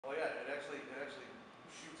actually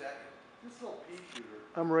shoots at you. This little pea shooter.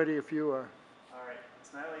 I'm ready if you are. All right,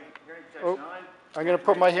 Snively, hearing protection on. I'm going to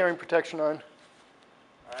put my hearing protection on.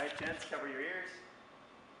 All right, gents, cover your ears.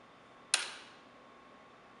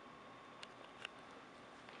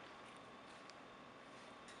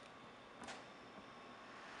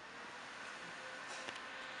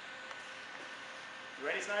 You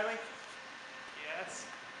ready, Snively? Yes.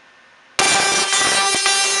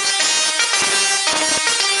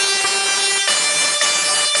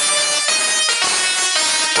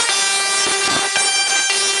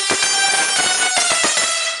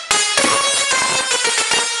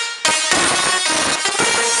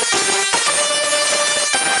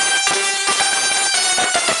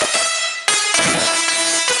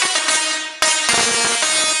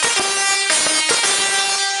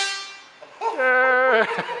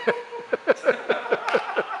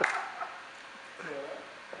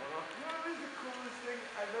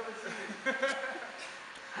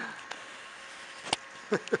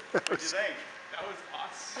 What'd you think? That was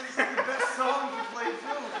awesome. It's like the best song you played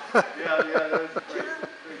too. Yeah, that was great.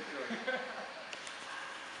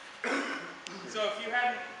 So if you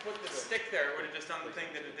hadn't put the stick there, it would have just done the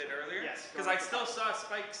thing that it did earlier? Yes. Because I still saw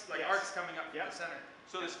spikes, like arcs coming up from the center.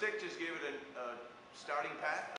 So the stick just gave it a starting path?